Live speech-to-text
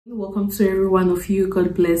Welcome to every one of you.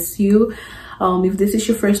 God bless you. If this is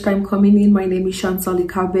your first time coming in, my name is Chantal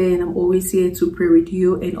Ekabe, and I'm always here to pray with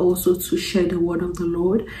you and also to share the word of the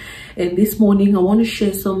Lord. And this morning I want to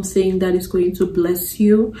share something that is going to bless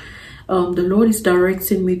you. The Lord is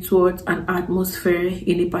directing me towards an atmosphere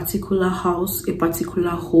in a particular house, a particular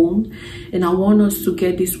home, and I want us to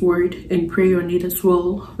get this word and pray on it as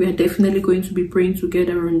well. We are definitely going to be praying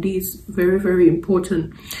together on this. Very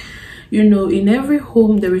important. You know, in every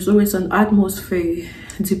home there is always an atmosphere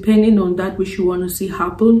depending on that which you want to see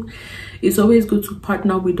happen. It's always good to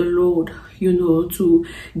partner with the Lord, you know, to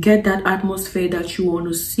get that atmosphere that you want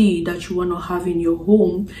to see, that you want to have in your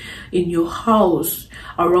home, in your house,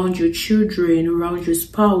 around your children, around your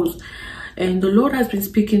spouse. And the Lord has been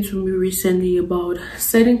speaking to me recently about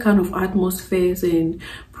certain kind of atmospheres and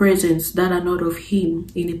presence that are not of Him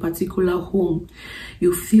in a particular home.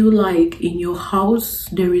 You feel like in your house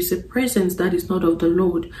there is a presence that is not of the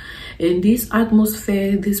Lord, and this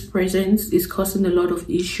atmosphere, this presence is causing a lot of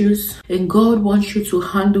issues, and God wants you to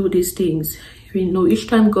handle these things. You know, each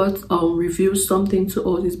time God reveals something to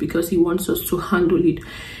us is because He wants us to handle it,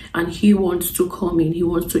 and He wants to come in, He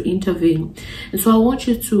wants to intervene. And so I want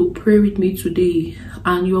you to pray with me today,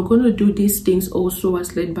 and you are going to do these things also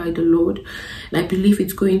as led by the Lord. And I believe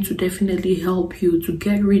it's going to definitely help you to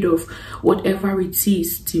get rid of whatever it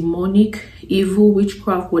is, demonic, evil,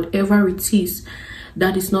 witchcraft, whatever it is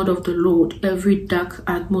that is not of the Lord, every dark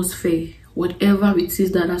atmosphere, whatever it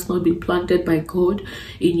is that has not been planted by God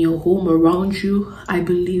in your home, around you. I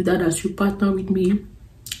believe that as you partner with me,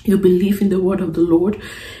 you believe in the word of the Lord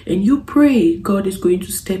and you pray, God is going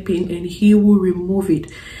to step in and He will remove it.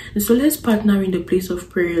 And so let's partner in the place of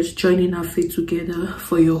prayers, joining our faith together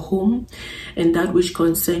for your home and that which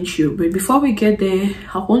concerns you. But before we get there,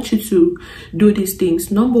 I want you to do these things.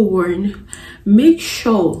 Number one, make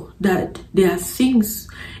sure that there are things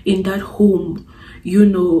in that home, you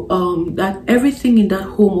know, that everything in that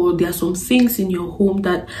home, or there are some things in your home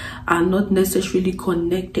that are not necessarily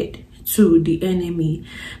connected to the enemy.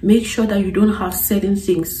 Make sure that you don't have certain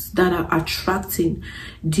things that are attracting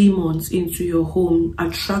demons into your home,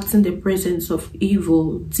 attracting the presence of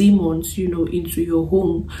evil demons, you know, into your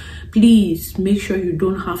home. Please make sure you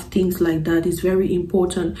don't have things like that. It's very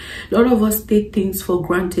important. A lot of us take things for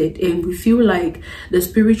granted and we feel like the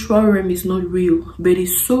spiritual realm is not real, but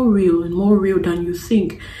it's so real and more real than you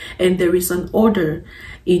think. And there is an order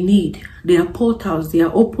in it. There are portals, there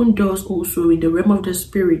are open doors also in the realm of the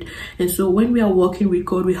spirit. And so when we are walking with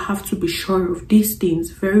God, we have to be sure of these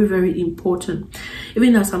things. Very important.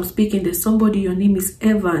 Even as I'm speaking, there's somebody, your name is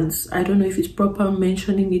Evans. I don't know if it's proper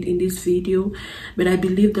mentioning it in this video, but I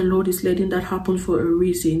believe the Lord is letting that happen for a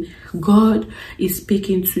reason. God is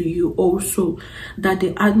speaking to you also that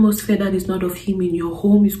the atmosphere that is not of Him in your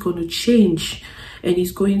home is going to change, and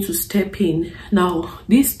He's going to step in. Now,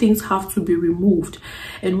 these things have to be removed.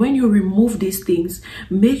 And when you remove these things,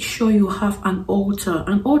 make sure you have an altar.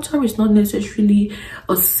 An altar is not necessarily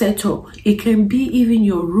a setup. It can be even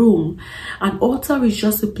your room. An altar is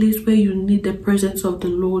just a place where you need the presence of the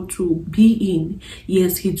Lord to be in.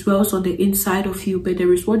 Yes, He dwells on the inside of you, but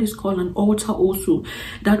there is what is called an altar also.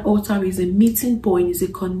 That altar is a meeting point, is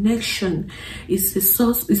a connection, it's a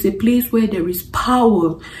source, it's a place where there is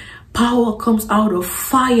power. Power comes out of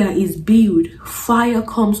fire, is built. Fire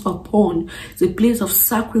comes upon. It's a place of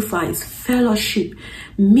sacrifice, fellowship,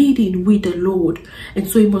 meeting with the Lord. And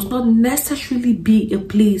so it must not necessarily be a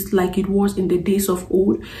place like it was in the days of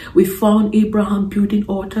old. We found Abraham building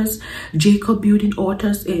altars, Jacob building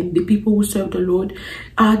altars, and the people who serve the Lord.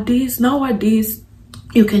 Nowadays,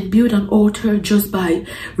 you can build an altar just by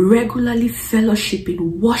regularly fellowshipping,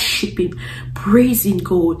 worshiping, praising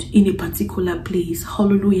God in a particular place.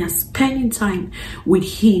 Hallelujah. Spending time with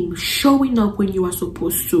Him, showing up when you are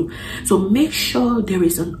supposed to. So make sure there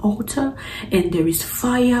is an altar and there is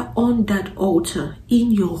fire on that altar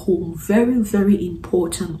in your home. Very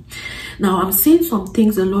important. Now, I'm seeing some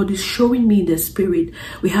things the Lord is showing me in the spirit.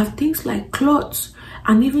 We have things like clothes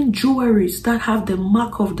and even jewelries that have the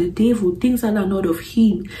mark of the devil, things that are not of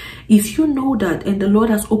Him. If you know that and the Lord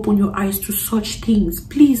has opened your eyes to such things,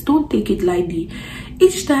 please don't take it lightly.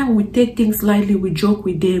 Each time we take things lightly, we joke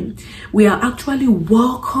with them, we are actually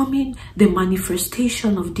welcoming the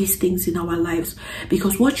manifestation of these things in our lives.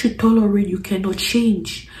 Because what you tolerate, you cannot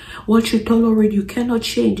change. What you tolerate, you cannot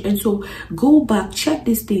change. And so go back, check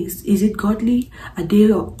these things. Is it godly? Are they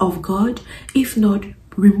of God? If not,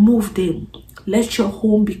 remove them. Let your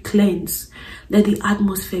home be cleansed. Let the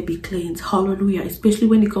atmosphere be cleansed. Hallelujah. Especially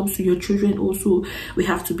when it comes to your children also, we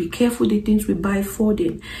have to be careful the things we buy for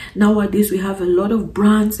them. Nowadays, we have a lot of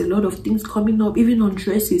brands, a lot of things coming up, even on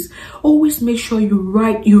dresses. Always make sure you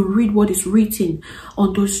read what is written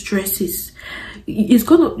on those dresses. It's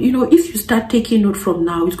gonna, if you start taking note from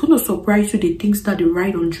now, it's gonna surprise you, the things that they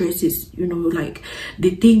write on dresses, like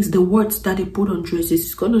the words that they put on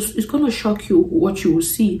dresses. It's gonna shock you what you will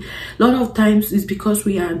see. A lot of times it's because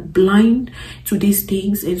we are blind to these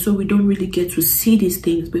things, and so we don't really get to see these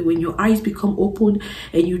things. But when your eyes become open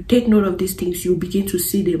and you take note of these things, you begin to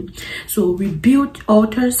see them. So we build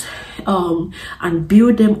altars and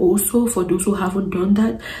build them also. For those who haven't done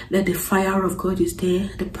that, let the fire of God is there,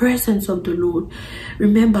 the presence of the Lord.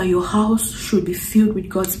 Remember, your house should be filled with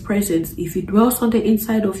God's presence. If He dwells on the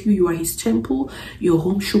inside of you, you are His temple. Your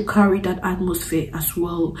home should carry that atmosphere as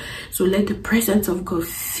well. So let the presence of God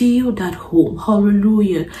fill that home.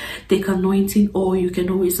 Hallelujah. Take anointing oil. You can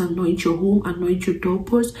always anoint your home, anoint your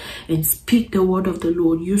doorpost, and speak the word of the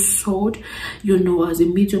Lord. Use sword, as a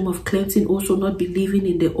medium of cleansing. Also, not believing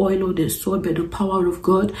in the oil or the sword, but the power of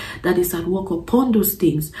God that is at work upon those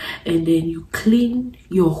things. And then you clean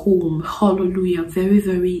your home. Hallelujah. Very,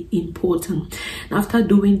 very important. After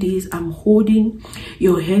doing this, I'm holding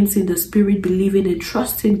your hands in the spirit, believing and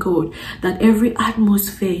trusting God that every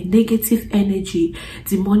atmosphere, negative energy,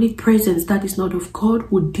 demonic presence that is not of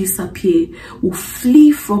God will disappear, will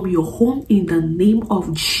flee from your home in the name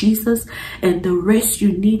of Jesus. And the rest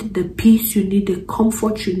you need, the peace you need, the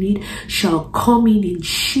comfort you need shall come in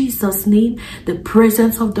Jesus' name. The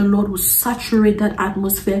presence of the Lord will saturate that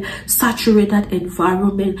atmosphere, saturate that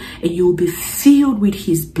environment, and you will be filled with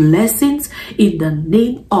His blessings in the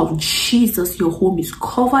name of Jesus. Your home is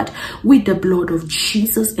covered with the blood of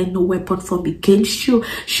Jesus, and no weapon formed against you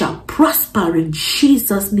shall prosper in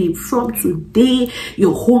Jesus' name. From today,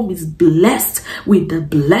 your home is blessed with the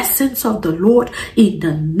blessings of the Lord in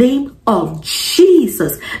the name of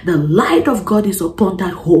Jesus. The light of God is upon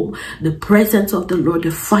that home. The presence of the Lord,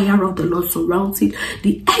 the fire of the Lord surrounds it.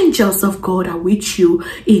 The angels of God are with you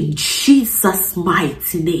in Jesus'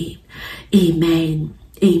 mighty name. Amen.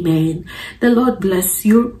 Amen. The Lord bless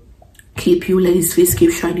you, keep you, let His face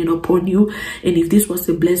keep shining upon you. And if this was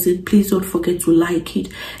a blessing, please don't forget to like it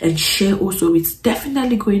and share also. It's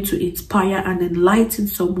definitely going to inspire and enlighten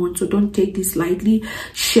someone, so don't take this lightly.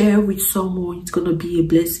 Share with someone. It's going to be a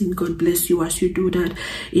blessing. God bless you as you do that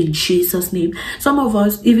in Jesus' name. Some of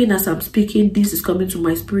us, even as I'm speaking, this is coming to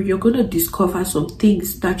my spirit, you're going to discover some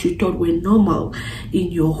things that you thought were normal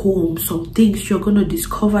in your home. Some things, you're going to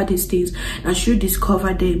discover these things. As you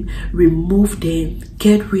discover them, remove them,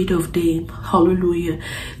 get rid of them. Hallelujah.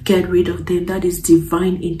 Get rid of them. That is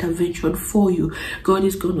divine intervention for you. God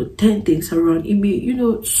is going to turn things around. It may,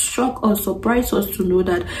 shock us, surprise us to know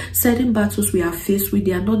that certain battles we are faced with,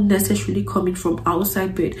 they are not necessarily coming from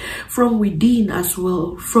outside, but from within as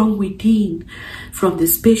well. From within, from the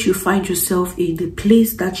space you find yourself in, the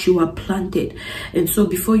place that you are planted. And so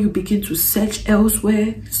before you begin to search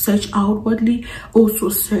elsewhere, search outwardly, also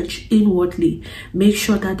search inwardly. Make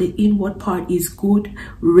sure that the inward part is good,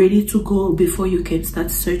 ready to go before you can start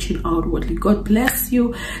searching outwardly. God bless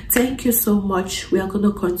you. Thank you so much. We are going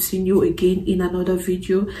to continue again in another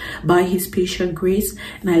video by His patient grace.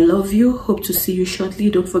 And I love you. Hope to see you shortly.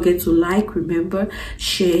 Don't forget to like, remember,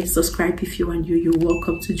 share, subscribe if you are new. You're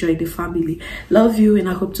welcome to join the family. Love you, and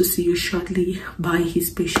I hope to see you shortly by His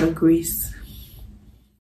patient grace.